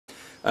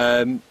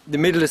The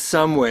Middle of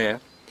Somewhere,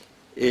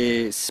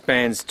 it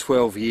spans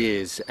 12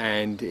 years,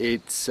 and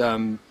it's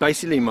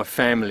basically my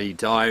family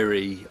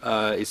diary.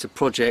 It's a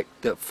project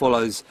that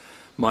follows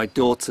my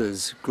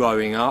daughters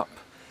growing up,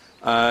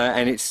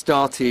 and it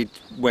started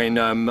when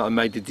I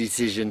made the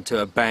decision to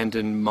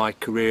abandon my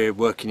career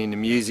working in the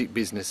music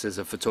business as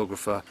a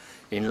photographer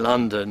in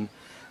London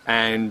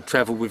and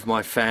travel with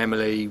my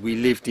family. We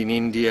lived in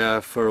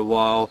India for a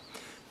while.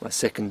 My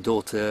second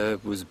daughter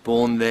was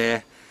born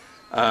there.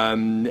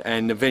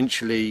 And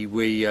eventually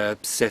we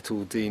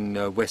settled in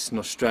Western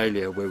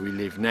Australia, where we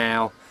live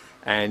now,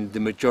 and the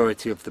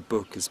majority of the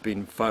book has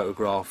been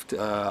photographed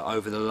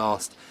over the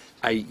last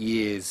 8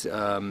 years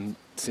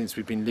since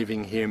we've been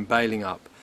living here in Balingup.